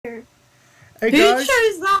Hey Who guys.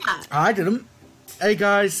 chose that? I didn't. Hey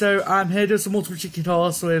guys, so I'm here doing some multiple chicken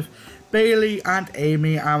toss with Bailey and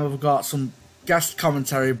Amy, and we've got some guest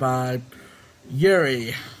commentary by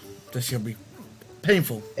Yuri. This should be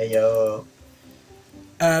painful. Hey yo.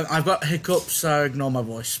 I've got hiccups, so ignore my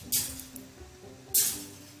voice.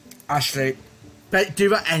 Actually, do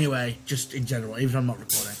that anyway, just in general, even if I'm not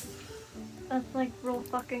recording. That's like rule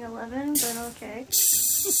fucking 11, but okay.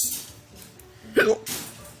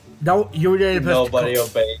 No, you're the only person. Nobody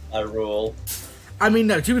obeyed that rule. I mean,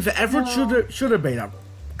 no, to be fair, everyone should obey that.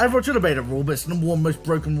 Everyone should obey that rule, but it's the number one most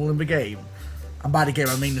broken rule in the game. And by the game,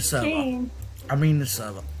 I mean the server. Game. I mean the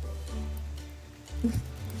server.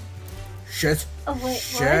 Shit. Oh wait,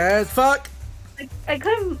 Shit, what? fuck. I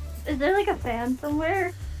couldn't. Is there like a fan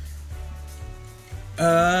somewhere?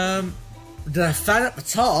 There's a fan at the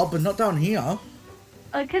top, but not down here.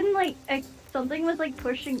 I couldn't like. Something was like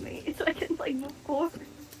pushing me, so I couldn't like move forward.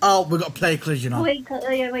 Oh, we got to play collision on. Wait,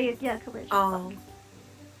 yeah, collision. Oh,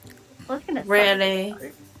 I was gonna really?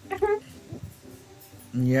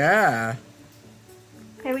 Yeah.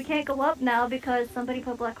 Okay, we can't go up now because somebody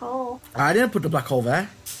put black hole. I didn't put the black hole there.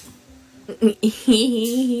 No,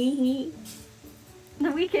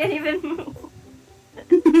 we can't even move.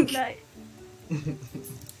 Nice.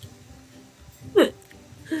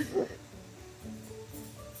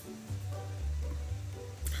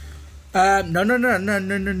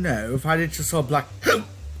 No. If I did just saw black,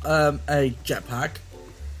 a jetpack.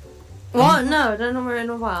 What? No, I don't know what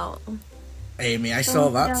you're about. Amy, I saw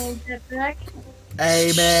that. Jetpack.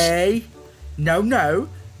 Amy. No.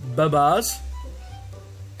 Bubba's.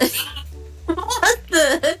 What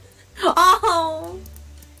the? Oh.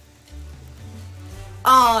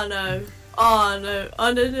 Oh no. Oh no.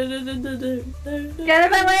 Oh no. Get out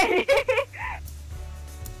of my way!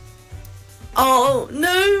 Oh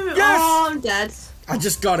no. Yes! Oh, I'm dead. I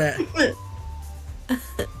just got it.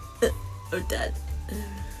 I'm dead.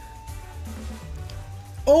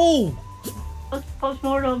 Oh.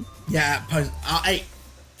 Postmortem. Yeah, hey,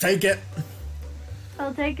 take it.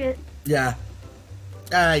 I'll take it. Yeah.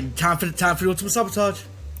 Time for the ultimate sabotage.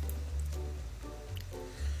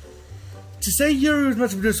 To say Yuri was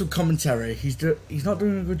meant to be doing some commentary, he's not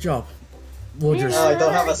doing a good job. We'll just... Oh, I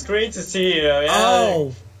don't have a screen to see you. Yeah.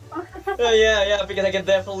 Oh. Yeah, because I can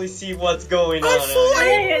definitely see what's going on.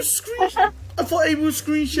 I thought Amy was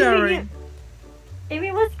screen sharing.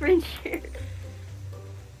 Amy was screen shared.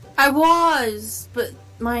 I was, but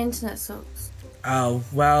my internet sucks. Oh,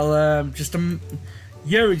 well,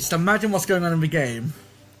 Yuri, just imagine what's going on in the game.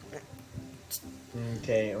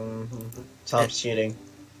 Okay, stop cheating.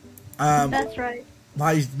 That's right.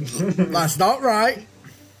 That's not right.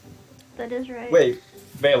 That is right. Wait,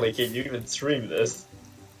 Bailey, can you even stream this?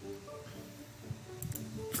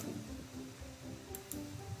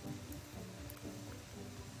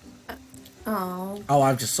 Oh. Oh,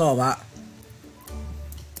 I just saw that.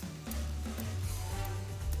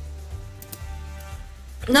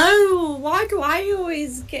 No, why do I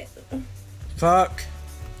always get... Fuck.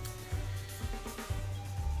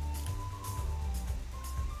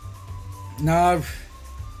 No.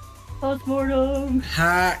 Postmortem.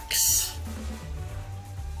 Hacks.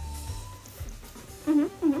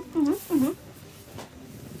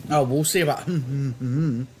 Oh, we'll see about...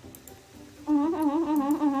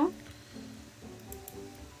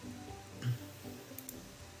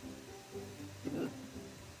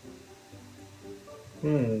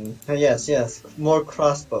 Yes. More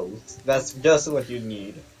crossbows. That's just what you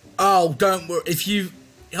need. Oh, don't worry. If you...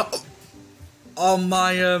 On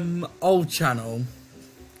my old channel,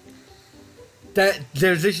 there's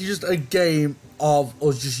literally just a game of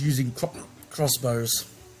us just using crossbows.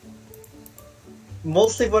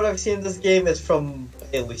 Mostly what I've seen in this game is from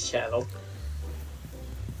Bailey's channel.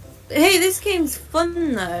 Hey, this game's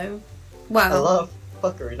fun though. I Well, love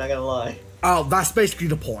fuckery, not gonna lie. Oh, that's basically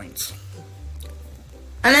the point.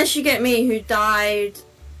 unless you get me, who died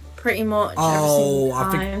pretty much every single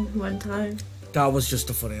I think- time, one time. That was just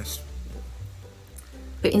the funniest.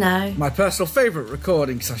 But you know, My personal favourite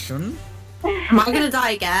recording session. am I gonna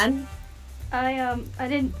die again? I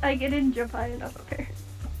didn't jump high enough up here.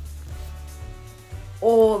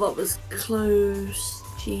 Oh, that was close.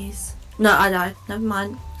 Jeez. No, I died. Never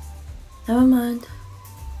mind. Never mind.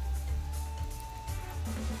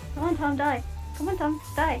 Come on, Tom, die. Come on, Tom,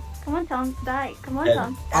 die. Come on, Tom, die. Come on, Yeah.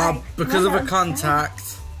 Tom, die. Because of Come on, a Tom, die.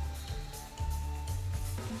 contact.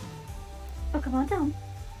 Oh, come on, Tom.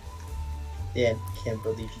 Yeah, can't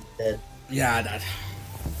believe he's dead. Yeah, I did.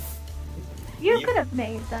 You could have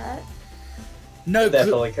made that. No,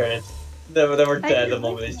 Definitely couldn't. They were dead the didn't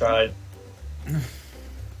moment think they so. tried.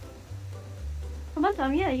 Come on,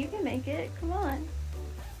 Tom. Yeah, you can make it. Come on.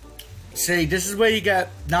 See, this is where you get...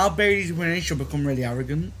 Now Bailey's winning, she'll become really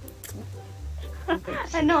arrogant.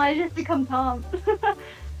 I know, I just become Tom.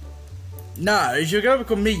 No, if you're going to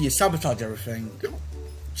become me, you sabotage everything.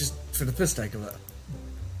 Just for the piss sake of it.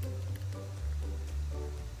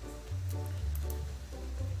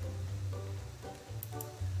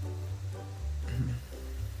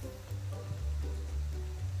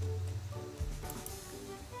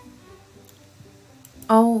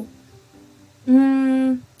 Oh.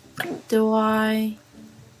 Do I?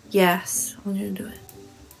 Yes, I'm gonna do it.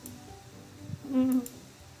 Mm. Is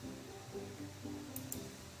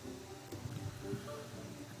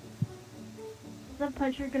that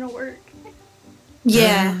puncher gonna work?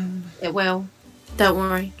 Yeah, it will. Don't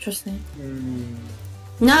worry, trust me.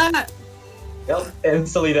 No! Yep,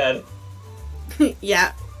 instantly dead.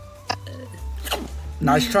 Yeah.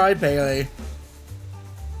 Nice try, Bailey.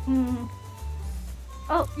 Mm.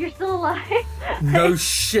 Oh, you're still alive. No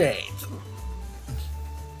shit.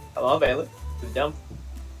 Come on, Bailey. Just jump.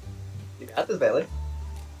 You got this, Bailey.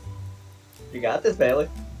 You got this, Bailey.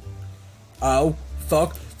 Oh,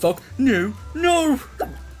 fuck, no, no!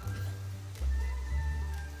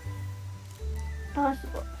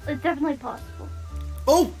 Possible. It's definitely possible.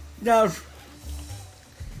 Oh, no.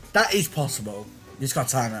 That is possible. You just got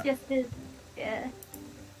to time it. Yes, it is. Yeah.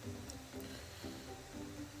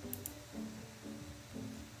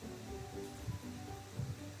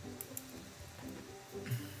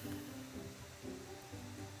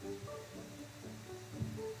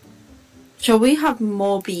 Shall we have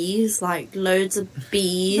more bees? Like, loads of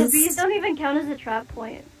bees? The bees don't even count as a trap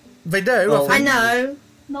point. They do, Oh. I know.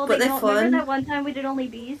 No, But they they're don't. fun. Remember that one time we did only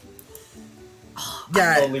bees?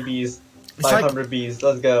 Yeah, Only bees. It's like- 500 bees.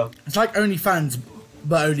 Let's go. it's like OnlyFans,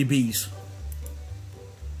 but only bees.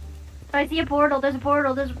 I see a portal. There's a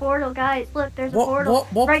portal. There's a portal, guys. Look, there's a What- portal.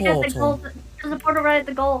 what right at the portal? goal. There's a portal right at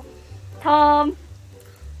the goal. Tom,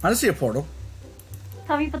 I don't see a portal.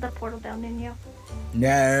 Tom, you put that portal down, didn't you?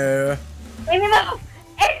 No. Amy, move!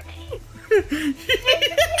 Amy!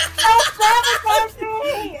 Don't sabotage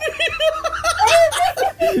me!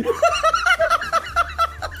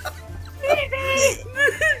 Amy!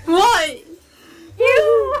 What?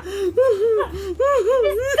 You! Just sit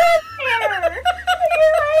there!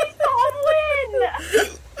 You're ready to win!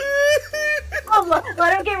 Oh,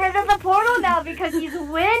 let him get rid of the portal now because he's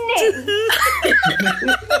winning!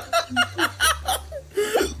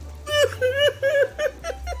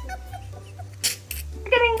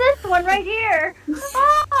 Getting this one right here!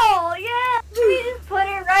 Oh, yeah! We just put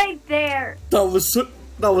it right there! That was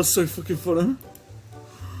so fucking funny.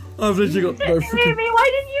 I've literally got no Amy, fucking...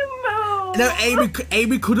 why didn't you move? No,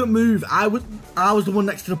 Amy couldn't move. I was the one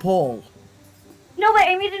next to the pole. No, but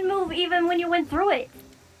Amy didn't move even when you went through it.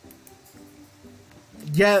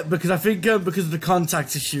 Yeah, because I think because of the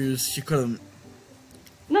contact issues, she couldn't.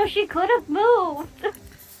 No, she could have moved.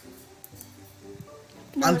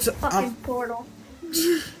 No, I'm it's so- a fucking I'm- portal.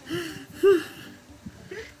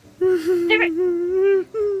 You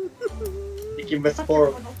can miss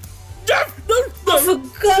portal. No, For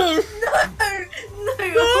God,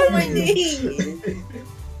 no, on my knees.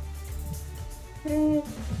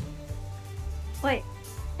 Wait,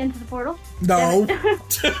 into the portal? no.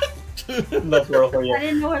 No portal for you. I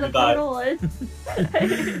didn't know where the You died. portal was.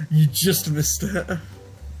 You just missed it.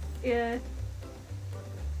 Yeah.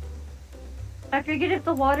 I figured if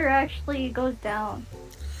the water actually goes down.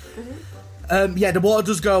 Yeah, the water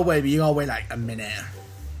does go away, but you gotta wait like a minute.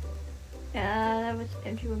 Yeah, that was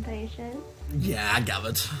too impatient. Yeah, I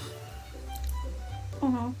gathered.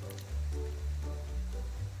 Mm-hmm.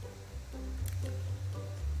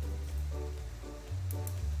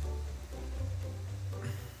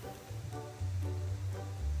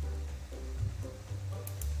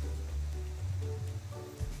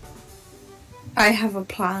 I have a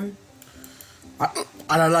plan.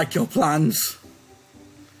 I don't like your plans.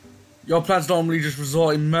 Your plans normally just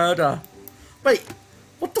resort in murder. Wait,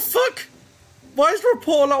 what the fuck? Why is there a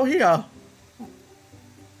portal out here?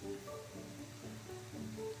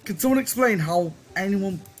 Can someone explain how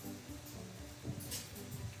anyone...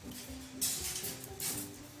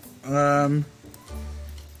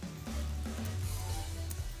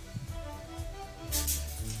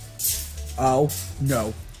 Oh,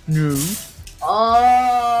 no. No.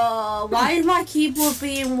 Oh, why is my keyboard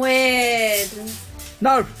being weird?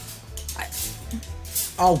 No!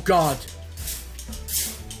 Oh god.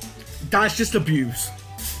 That's just abuse.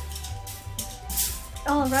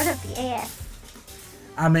 Oh, right up the ass.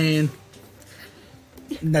 I mean...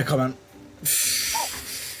 No comment.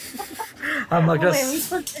 I'm not Oh, gonna... wait, we're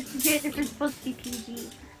supposed to be PG.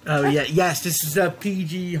 Oh yeah, yes, this is a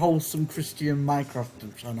PG wholesome Christian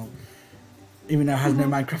Minecraft channel. Even though it has no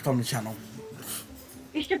Minecraft on the channel.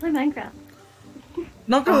 You should play Minecraft.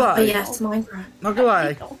 Not gonna lie. Oh yes, Minecraft. Not gonna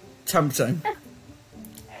lie. Don't. Tempting.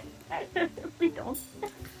 Please don't.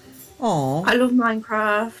 Aww. I love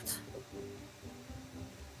Minecraft.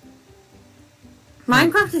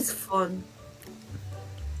 Minecraft is fun.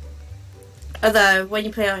 Although, when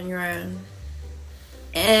you play it on your own,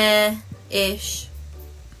 ish.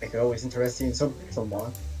 Like always interesting in some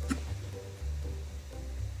mod.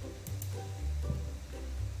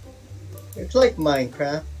 It's like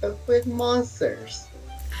Minecraft, but with monsters.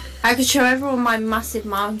 I could show everyone my massive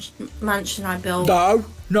mansion I built. No,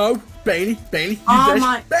 Bailey, you Oh bitch.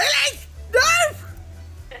 my- Bailey, no!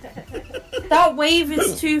 That wave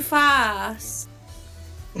is too fast.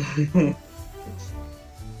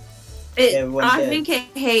 Everyone I dead. think it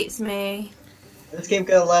hates me. This game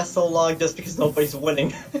gonna last so long just because nobody's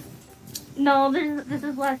winning. No, this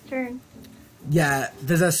is last turn. Yeah,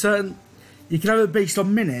 there's a certain. You can have it based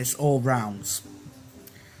on minutes or rounds.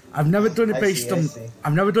 I've never done it I based see, I on. see.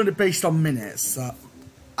 I've never done it based on minutes. So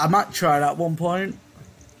I might try it at one point.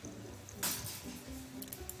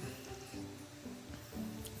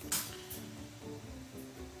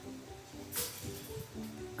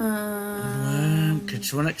 Could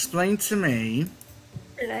someone explain to me?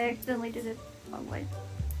 And I accidentally did it wrong way.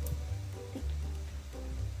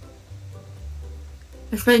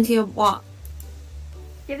 Explain to you what?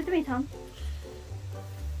 Give it to me, Tom.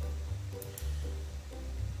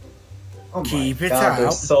 Oh my Keep it god, out.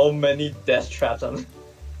 there's so many death traps on. 3,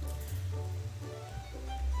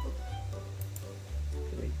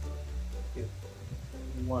 2,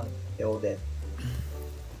 1. They're all dead.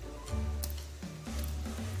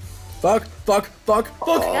 Fuck! That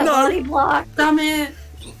No! body block. Damn it!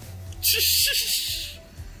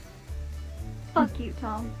 Fuck you,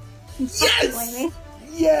 Tom. Yes! Fuck you, Amy.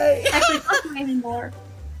 Yay! Actually, fuck you, Amy more.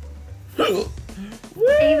 Woo!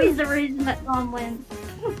 Amy's the reason that Tom wins.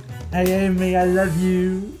 Hey Amy, I love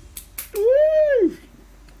you. Woo!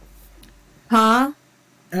 Huh?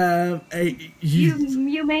 Hey,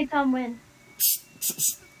 You made Tom win.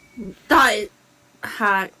 That is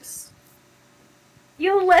hacks.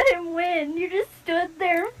 You let him win. You just stood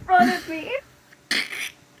there in front of me.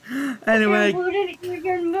 Anyway, You wouldn't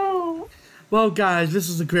even move. well guys, this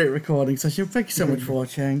was a great recording session. Thank you so much for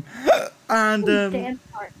watching. And Stand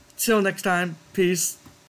apart. till next time, peace.